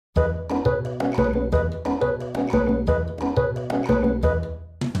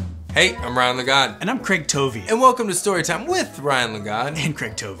Hey, I'm Ryan Lagod. And I'm Craig Tovey. And welcome to Storytime with Ryan Lagod. And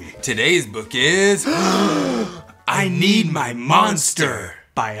Craig Tovey. Today's book is I Need My Monster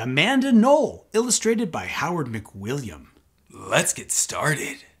by Amanda Noll, illustrated by Howard McWilliam. Let's get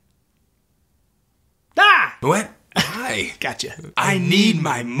started. Ah! What? Hi. Gotcha. I Need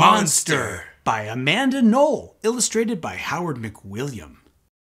My Monster by Amanda Noll, illustrated by Howard McWilliam.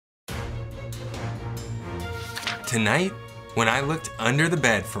 Tonight, when I looked under the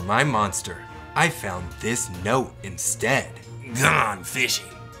bed for my monster, I found this note instead. Gone fishing.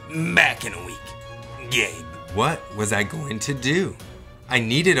 Back in a week. Gabe. What was I going to do? I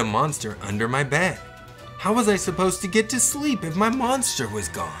needed a monster under my bed. How was I supposed to get to sleep if my monster was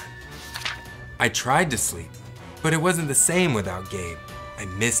gone? I tried to sleep, but it wasn't the same without Gabe. I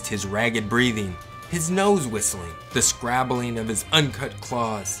missed his ragged breathing, his nose whistling, the scrabbling of his uncut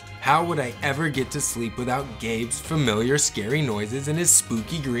claws. How would I ever get to sleep without Gabe's familiar scary noises and his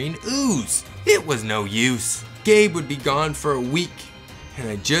spooky green ooze? It was no use. Gabe would be gone for a week, and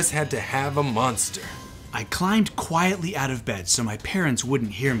I just had to have a monster. I climbed quietly out of bed so my parents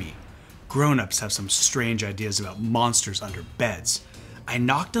wouldn't hear me. Grown-ups have some strange ideas about monsters under beds. I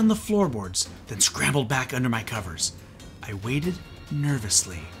knocked on the floorboards, then scrambled back under my covers. I waited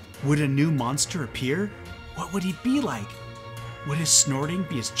nervously. Would a new monster appear? What would he be like? Would his snorting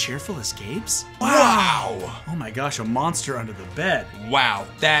be as cheerful as Gabe's? Wow! Oh my gosh, a monster under the bed. Wow,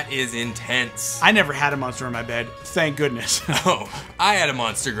 that is intense. I never had a monster in my bed, thank goodness. Oh, I had a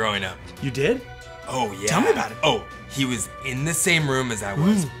monster growing up. You did? Oh, yeah. Tell me about it. Oh, he was in the same room as I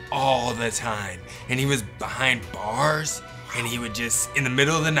was all the time. And he was behind bars, and he would just, in the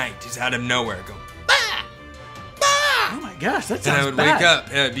middle of the night, just out of nowhere, go, bah! Bah! Oh my gosh, that sounds And I would bad. wake up,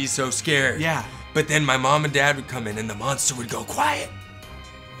 and I'd be so scared. Yeah. But then my mom and dad would come in, and the monster would go quiet.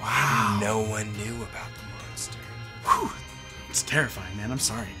 Wow. No one knew about the monster. Whew. It's terrifying, man. I'm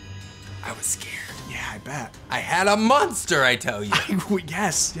sorry. I was scared. Yeah, I bet. I had a monster, I tell you.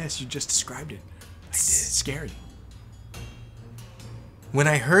 Yes, you just described it. It's scary. When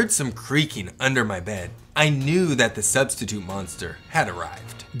I heard some creaking under my bed, I knew that the substitute monster had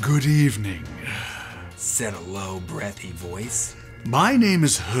arrived. Good evening. Said a low, breathy voice. My name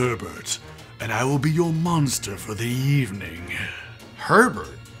is Herbert, and I will be your monster for the evening.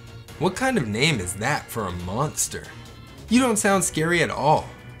 Herbert? What kind of name is that for a monster? You don't sound scary at all.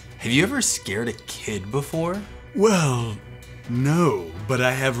 Have you ever scared a kid before? Well, no, but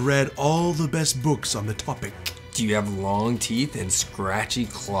I have read all the best books on the topic. Do you have long teeth and scratchy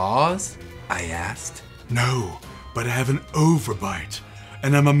claws? I asked. No, but I have an overbite,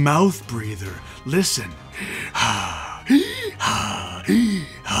 and I'm a mouth breather. Listen.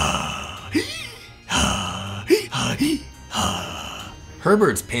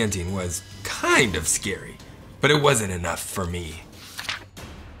 Herbert's panting was kind of scary, but it wasn't enough for me.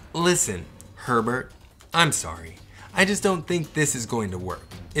 Listen, Herbert, I'm sorry. I just don't think this is going to work.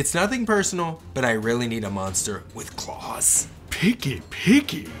 It's nothing personal, but I really need a monster with claws. Picky.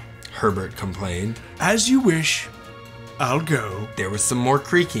 Herbert complained. As you wish. I'll go. There was some more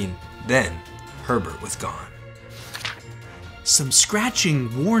creaking. Then, Herbert was gone. Some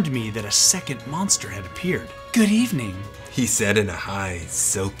scratching warned me that a second monster had appeared. Good evening. He said in a high,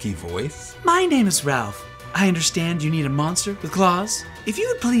 silky voice. My name is Ralph. I understand you need a monster with claws. If you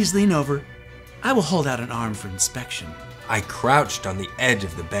would please lean over, I will hold out an arm for inspection. I crouched on the edge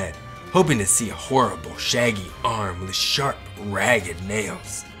of the bed, hoping to see a horrible, shaggy arm with sharp, ragged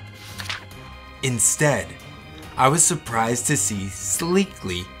nails. Instead, I was surprised to see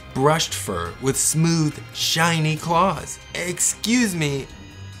sleekly brushed fur with smooth, shiny claws. Excuse me,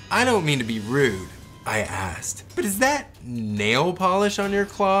 I don't mean to be rude, I asked, but is that nail polish on your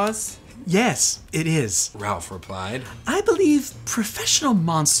claws? Yes, it is. Ralph replied. I believe professional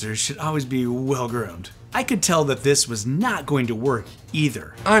monsters should always be well-groomed. I could tell that this was not going to work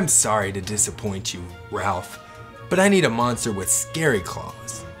either. I'm sorry to disappoint you, Ralph, but I need a monster with scary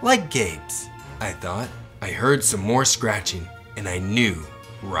claws, like Gabe's, I thought. I heard some more scratching, and I knew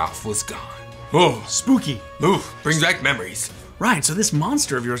Ralph was gone. Oh, spooky. Ooh, brings back memories. Ryan, so this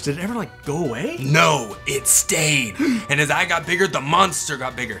monster of yours, did it ever, go away? No, it stayed. And as I got bigger, the monster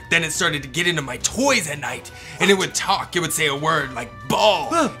got bigger. Then it started to get into my toys at night. And it would talk. It would say a word like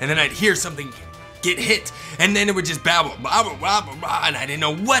ball. And then I'd hear something get hit. And then it would just babble, blah, blah, blah, blah, blah, and I didn't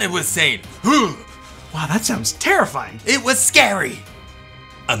know what it was saying. Wow, that sounds terrifying. It was scary.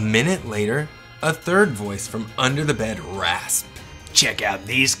 A minute later, a third voice from under the bed rasped. Check out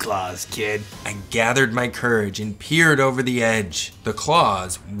these claws, kid. I gathered my courage and peered over the edge. The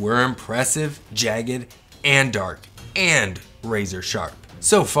claws were impressive, jagged, and dark, and razor sharp.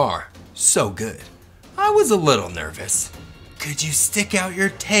 So far, so good. I was a little nervous. Could you stick out your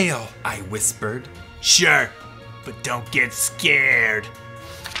tail? I whispered. Sure, but don't get scared.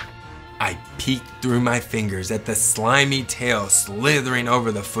 I peeked through my fingers at the slimy tail slithering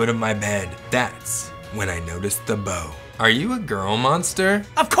over the foot of my bed. That's when I noticed the bow. Are you a girl monster?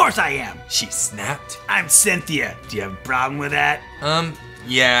 Of course I am. She snapped. I'm Cynthia. Do you have a problem with that?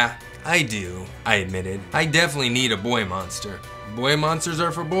 Yeah, I do, I admitted. I definitely need a boy monster. Boy monsters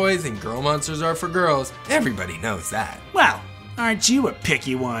are for boys and girl monsters are for girls. Everybody knows that. Well, aren't you a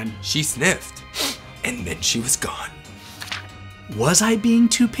picky one? She sniffed, and then she was gone. Was I being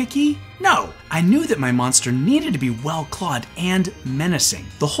too picky? No, I knew that my monster needed to be well-clawed and menacing.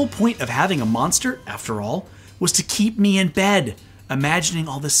 The whole point of having a monster, after all, was to keep me in bed, imagining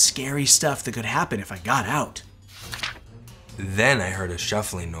all the scary stuff that could happen if I got out. Then I heard a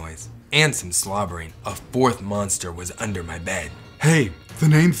shuffling noise and some slobbering. A fourth monster was under my bed. Hey, the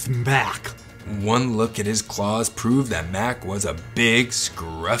name's Mac. One look at his claws proved that Mac was a big,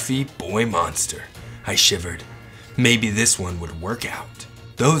 scruffy boy monster. I shivered. Maybe this one would work out.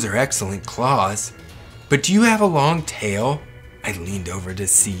 Those are excellent claws. But do you have a long tail? I leaned over to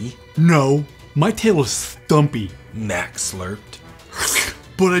see. No, my tail is stumpy. Mac slurped.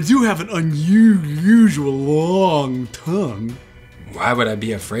 But I do have an unusual long tongue. Why would I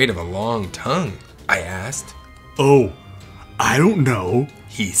be afraid of a long tongue? I asked. Oh, I don't know,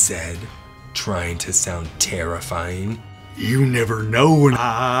 He said, trying to sound terrifying. You never know when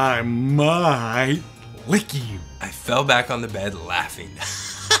I might lick you. I fell back on the bed laughing.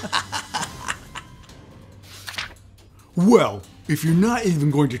 Well, if you're not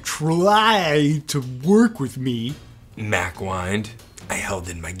even going to try to work with me, Mac whined. I held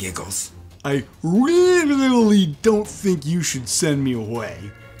in my giggles. I really don't think you should send me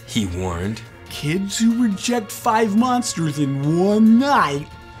away. He warned. Kids who reject 5 monsters in one night.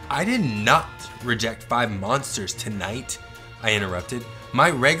 I did not reject 5 monsters tonight, I interrupted. My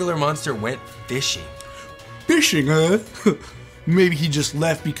regular monster went fishing. Fishing, huh? Maybe he just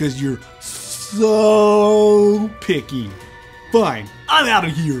left because you're so picky. Fine, I'm out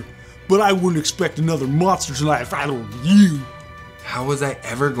of here. But I wouldn't expect another monster tonight if I were you. How was I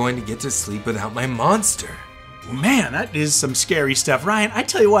ever going to get to sleep without my monster? Man, that is some scary stuff. Ryan, I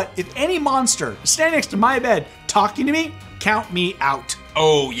tell you what, if any monster is standing next to my bed talking to me, count me out.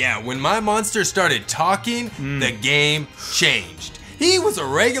 Oh yeah, when my monster started talking, the game changed. He was a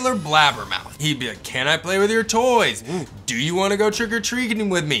regular blabbermouth. He'd be like, can I play with your toys? Do you want to go trick-or-treating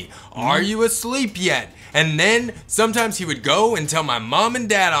with me? Are you asleep yet? And then sometimes he would go and tell my mom and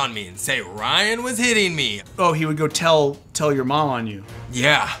dad on me and say Ryan was hitting me. Oh, he would go tell your mom on you.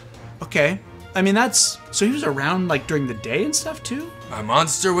 Yeah, Okay. I mean, so he was around like during the day and stuff too? my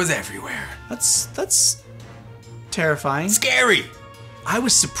monster was everywhere. That's terrifying. Scary. I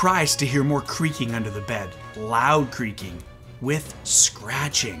was surprised to hear more creaking under the bed. Loud creaking with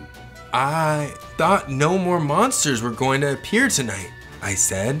scratching. I thought no more monsters were going to appear tonight, I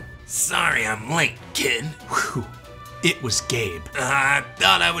said. Sorry I'm late, kid. Whew. It was Gabe. I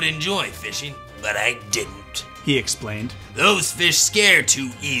thought I would enjoy fishing, but I didn't. He explained. Those fish scare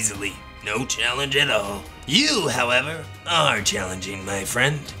too easily. No challenge at all. You, however, are challenging, my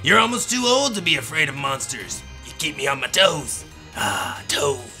friend. You're almost too old to be afraid of monsters. You keep me on my toes. Ah,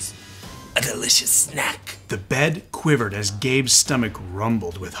 toes. A delicious snack. The bed quivered as Gabe's stomach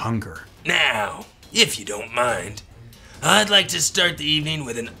rumbled with hunger. Now, if you don't mind, I'd like to start the evening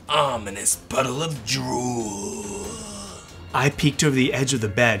with an ominous puddle of drool. I peeked over the edge of the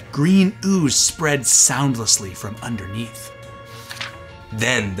bed. Green ooze spread soundlessly from underneath.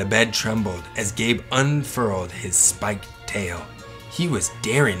 Then the bed trembled as Gabe unfurled his spiked tail. He was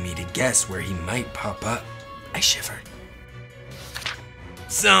daring me to guess where he might pop up. I shivered.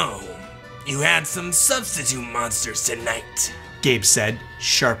 So, you had some substitute monsters tonight, Gabe said,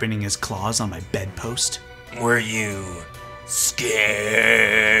 sharpening his claws on my bedpost. Were you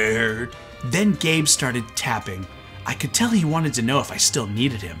scared? Then Gabe started tapping. I could tell he wanted to know if I still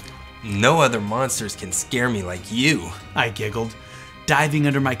needed him. No other monsters can scare me like you. I giggled, diving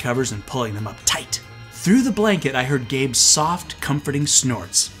under my covers and pulling them up tight. Through the blanket, I heard Gabe's soft, comforting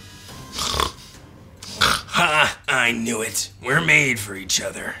snorts. Ha! I knew it. We're made for each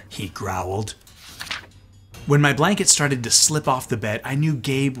other, He growled. When my blanket started to slip off the bed, I knew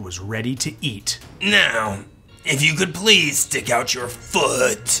Gabe was ready to eat. Now, if you could please stick out your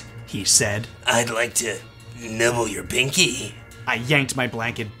foot, He said. I'd like to nibble your pinky. I yanked my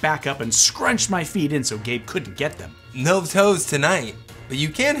blanket back up and scrunched my feet in so Gabe couldn't get them. No toes tonight, but you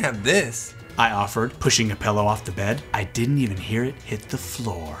can have this. I offered, pushing a pillow off the bed. I didn't even hear it hit the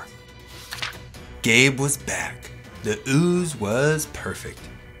floor. Gabe was back. The ooze was perfect.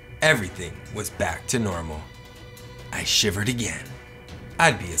 Everything was back to normal. I shivered again.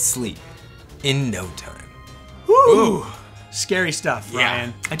 I'd be asleep in no time. Woo! Scary stuff, Yeah.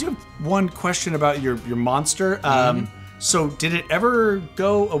 Ryan. I do have one question about your monster. So did it ever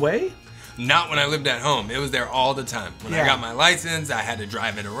go away? Not when I lived at home. It was there all the time. When I Yeah. got my license, I had to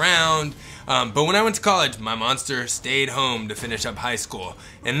drive it around. But when I went to college, my monster stayed home to finish up high school.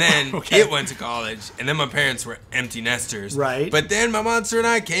 And then Okay. it went to college. And then my parents were empty nesters. Right. But then my monster and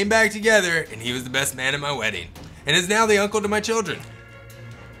I came back together, and he was the best man at my wedding. And is now the uncle to my children.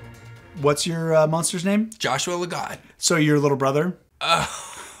 What's your monster's name? Joshua Lagat. So your little brother?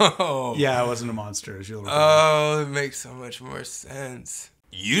 Oh. Yeah, it wasn't a monster. It was your little brother. Oh, it makes so much more sense.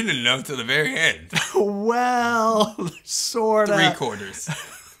 You didn't know till the very end. Well, sorta. 3/4.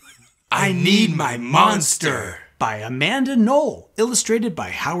 I need my monster. By Amanda Noll, illustrated by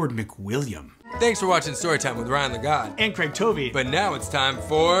Howard McWilliam. Thanks for watching Storytime with Ryan Lagat. And Craig Tovey. But now it's time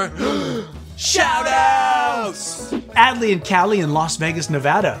for shout-outs! Adley and Callie in Las Vegas,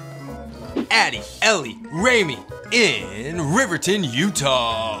 Nevada. Addie, Ellie, Ramey in Riverton,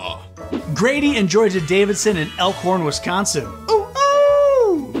 Utah. Grady and Georgia Davidson in Elkhorn, Wisconsin. Ooh,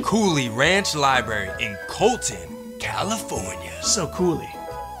 ooh! Cooley Ranch Library in Colton, California. So coolly.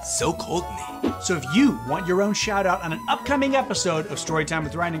 So Colton-y. So if you want your own shout out on an upcoming episode of Storytime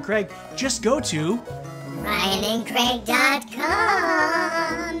with Ryan and Craig, just go to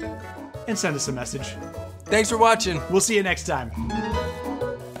RyanandCraig.com and send us a message. Thanks for watching. We'll see you next time.